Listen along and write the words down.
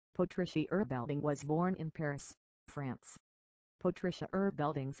Patricia Erbelding was born in Paris, France. Patricia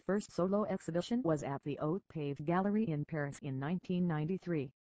Erbelding's first solo exhibition was at the Haute Pave Gallery in Paris in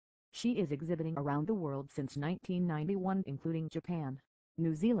 1993. She is exhibiting around the world since 1991, including Japan,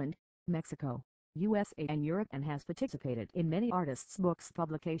 New Zealand, Mexico, USA and Europe, and has participated in many artists' books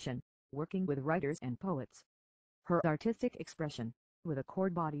publication, working with writers and poets. Her artistic expression, with a core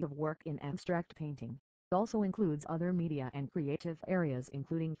body of work in abstract painting, also includes other media and creative areas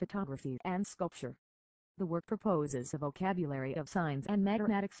including photography and sculpture. The work proposes a vocabulary of signs and matter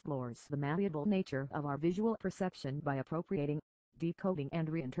that explores the malleable nature of our visual perception by appropriating, decoding and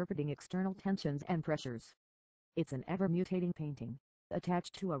reinterpreting external tensions and pressures. It's an ever-mutating painting,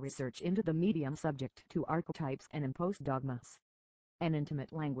 attached to a research into the medium subject to archetypes and imposed dogmas. An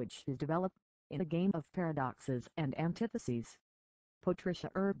intimate language is developed, in a game of paradoxes and antitheses. Patricia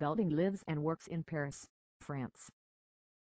Erbelding lives and works in Paris, France.